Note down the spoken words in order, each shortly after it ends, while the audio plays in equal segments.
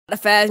The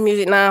Fast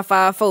Music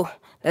 954.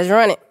 Let's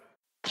run it.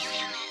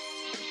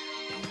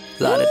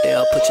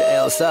 Lauderdale, put your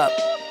L's up.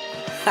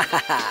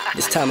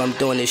 This time I'm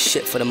doing this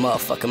shit for the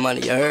motherfucking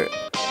money, you heard?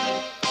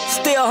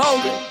 Still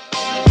hungry.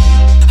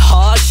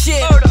 Hard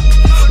shit.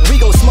 We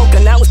gon' smoke,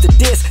 announce the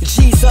diss.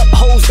 G's up,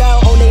 hoes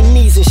down on their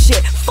knees and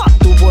shit. Fuck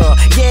the world,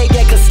 yeah,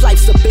 cause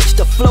life's a bitch.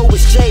 The flow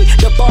is J,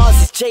 the bars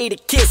is J to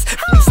kiss.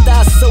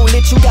 Freestyle so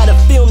lit, you gotta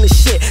film the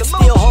shit.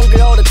 Still hungry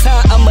all the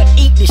time, I'ma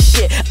eat this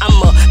shit.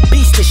 I'm a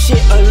beast of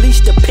shit,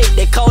 unleash the pit.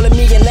 They calling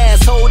me an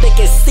asshole, they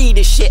can see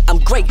this shit. I'm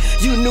great,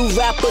 you new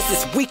rappers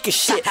is weak as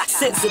shit.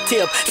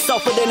 Sensitive,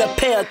 softer than a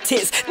pair of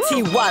tits.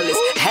 T. Wallis,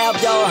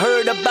 have y'all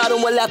heard about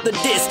him? Well, after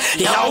this,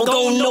 y'all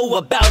gon' know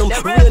about him.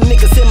 Real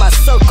niggas in my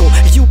circle,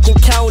 you can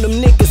count them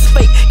niggas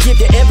fake. Give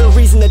you every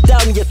reason to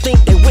doubt and you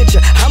think they with you.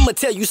 I'ma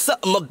tell you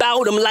something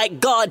about them like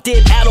God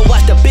did Adam.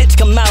 Watch the bitch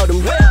come out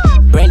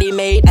him. Brandy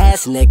made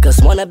ass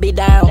niggas wanna be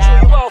down.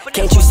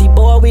 Can't you see,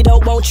 boy, we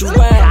don't want you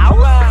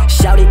round.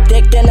 Shouty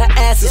thick then her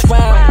ass is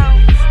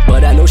round.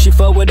 But I know she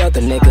fuck with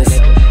other niggas.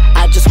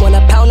 I just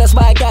wanna pound, that's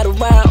why I got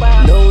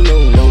around.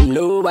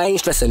 No, I ain't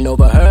stressing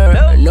over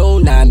her. No,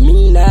 not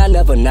me, nah,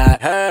 never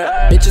not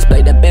her. Bitches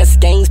play the best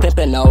games,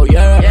 pimpin' all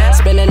year.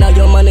 Spending all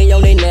your money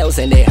on their nails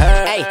and they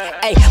hurt.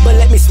 Hey, but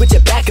let me switch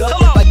it back up.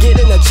 If I get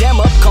in a jam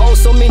up, call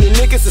so many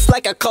niggas, it's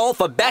like I call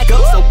for backup.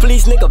 So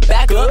please, nigga,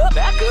 back up.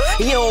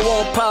 You don't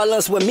want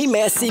problems with me,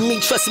 man. See me,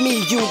 trust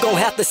me, you gon'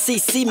 have to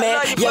see,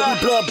 man. Yeah, we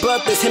blood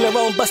brothers, him and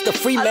Ron Buster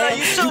free, man.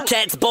 You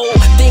cats bold,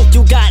 think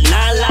you got 9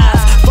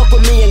 lives. Fuck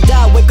with me and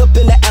die, wake up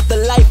in the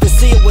afterlife and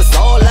see it was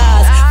all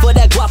lies. For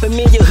that guap in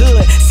your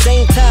hood,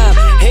 same time,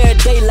 every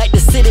day like the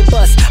city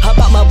bus. How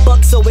about my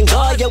buck, so in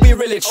God, yeah, we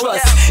really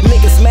trust.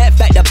 Niggas mad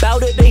fact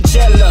about it, they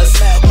jealous.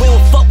 We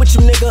don't fuck with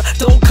you, nigga,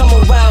 don't come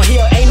around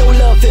here, ain't no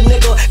love here,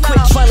 nigga. Quit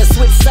trying to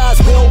switch sides,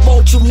 we don't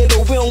want you,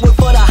 nigga. We don't work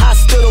for the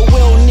hospital, we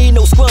don't need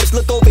no scrubs.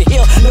 Look over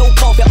here, no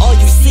coffee, all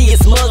you see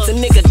is mugs. A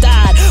nigga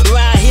died,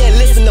 right here,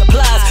 listen to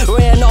plies.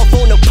 Ran off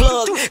on the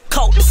plug,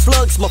 caught the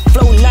slugs, my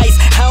flow nice.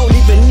 I don't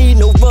even need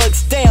no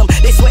rugs, damn,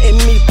 they sweating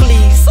me,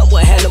 please.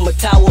 Someone hand them a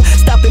towel,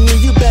 stopping me,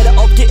 you better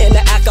off getting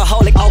the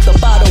alcoholic off the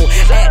bottle.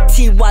 At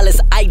T. Wallis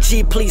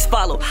IG, please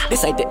follow.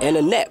 This ain't the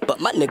internet, but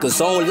my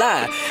niggas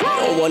online.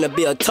 You don't wanna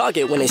be a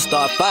target when they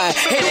start buying.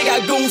 Hey, they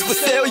got goons for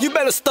sale, you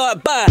better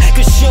start buying.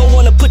 Cause you don't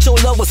wanna put your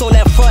loved ones on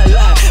that front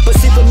line. But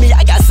see, for me,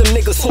 I got some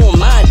niggas who don't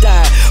mind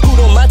dying. Who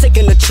don't mind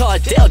taking the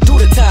charge, they'll do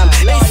the time.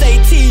 They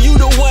say, T, you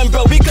the one,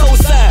 bro, we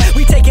co-sign.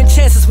 We taking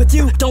chances with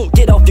you, don't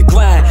get off your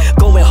grind.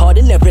 Going hard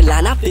in every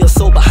line, I feel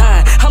so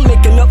behind. I'm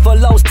making up for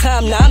lost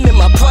time, now I'm in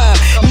my prime.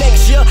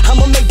 Next year,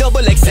 I'ma make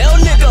double XL,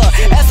 nigga.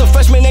 As a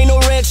freshman, ain't no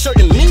red shirt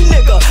in me,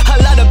 nigga.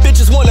 A lot of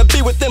bitches wanna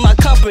be within my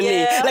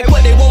company. Like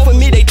what they want from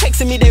me, they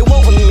texting me, they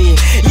want from me.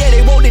 Yeah,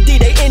 they want the D,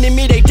 they ending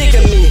me, they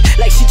digging me.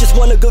 Like she just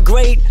want a good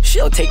grade,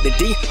 she'll take the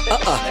D.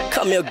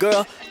 Come here,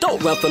 girl,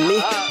 don't run from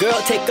me. Girl,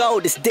 take all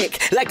this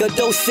dick, like a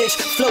dosage.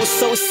 Flow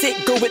so sick,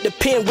 go with the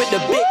pen, with the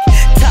bic.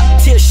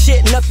 Top tier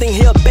shit, nothing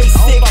here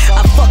basic.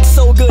 I fuck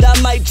so good, I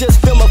might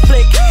just film a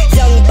flick.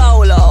 Young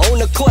baller, on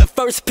the court,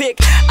 first pick.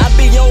 I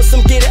be on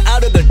some get it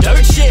out of the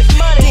dirt shit.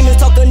 Demons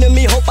talking to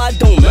me, hope I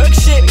don't murk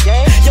shit.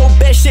 Your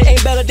best shit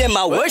ain't better than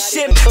my worst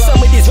shit.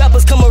 Some of these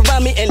rappers come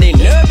around me and they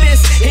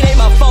nervous. It ain't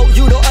my fault,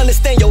 you don't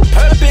understand your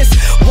purpose.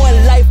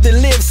 One life to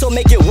live, so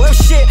make it worth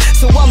shit.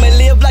 So I'ma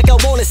live like I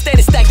want, instead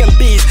of stacking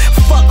bees.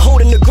 Fuck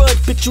holding the grudge,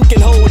 but you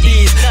can hold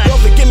these. Don't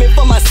forgive me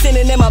for my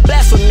sinning and my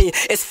blasphemy.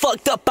 It's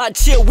fucked up, I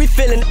chill, we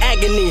feeling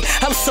agony.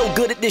 I'm so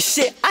good at this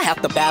shit, I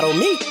have to battle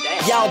me.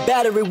 Y'all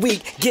battery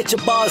weak, get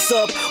your bars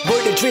up.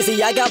 Word to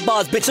Drizzy, I got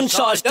bars, bitch, I'm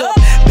charged up.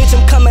 Bitch,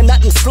 I'm coming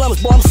out them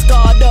slums, boy, I'm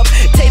scarred up.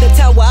 Tater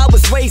town where I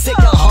was raised, it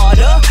got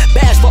harder.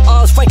 Bash for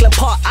arms, Franklin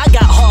Park, I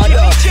got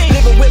harder.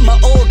 Living with my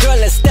old girl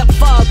and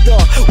stepfather.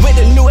 With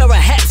the new era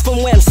hats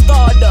from where I'm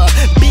starter.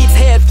 Beats,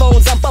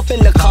 headphones, I'm up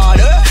in the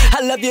Carter.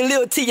 I love you,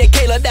 Lil T and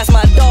Kayla, that's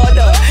my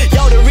daughter.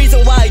 Y'all the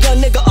reason why a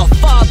young nigga a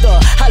father.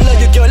 I love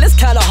you, girl, it's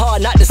kinda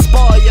hard not to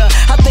spoil ya.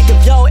 I think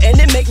of y'all and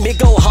it make me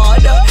go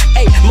harder.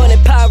 Hey, money,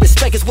 power,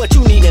 respect is what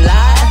you need in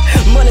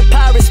life. Money,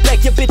 power,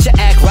 respect, your bitch, you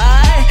act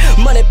right.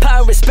 Money,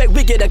 power, respect,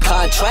 we get a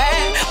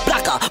contract.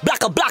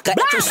 Blocker,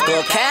 at your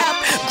skull cap.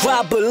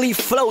 Grab, belief,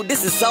 flow,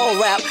 this is all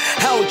rap.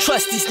 I don't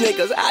trust these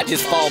niggas, I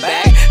just fall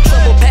back.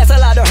 Trouble pass, a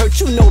lot of hurt,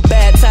 you know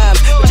bad times.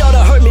 But y'all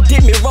done hurt me,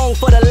 did me wrong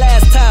for the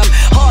last time.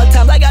 Hard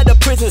times, I got the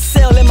prison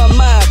cell in my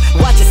mind.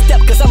 Watch your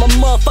step, cause I'm a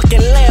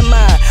motherfucking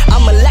landmine.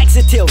 I'm a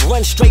laxative,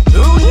 run straight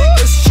through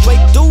niggas.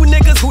 Straight through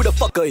niggas, who the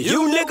fuck are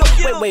you,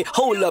 nigga? Wait,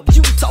 hold up,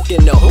 you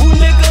talking to who,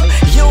 nigga?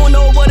 You don't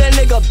know what a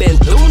nigga been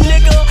through,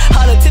 nigga.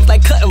 Holler tips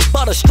like cutting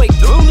butter straight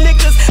through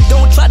niggas.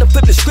 Don't try to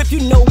flip the script,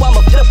 you know I'm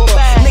a flipper.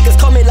 Niggas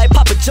call me like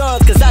Papa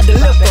John's, cause I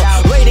deliver.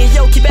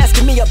 Radio keep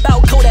asking me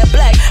about Kodak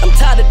Black, I'm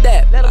tired of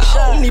that.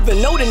 I don't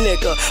even know the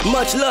nigga.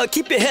 Much love,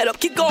 keep your head up,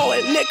 keep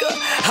going, nigga.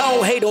 I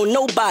don't hate on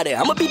nobody,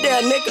 I'ma be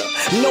there,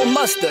 nigga. No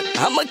mustard,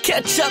 I'ma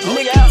catch up,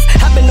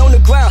 niggas. I've been on the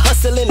ground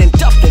hustling and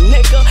duffing,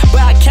 nigga.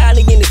 Broward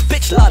County in this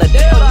bitch,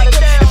 Lauderdale,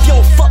 nigga. If you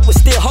don't fuck with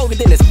still hungry,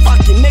 then it's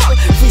fucking, nigga.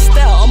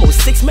 Freestyle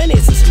almost 6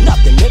 minutes, it's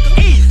nothing, nigga.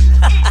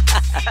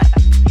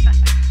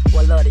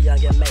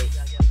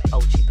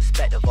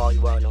 All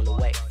you word on the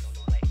way.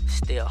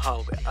 Still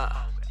hungry,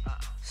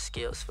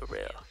 skills for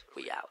real.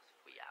 We out.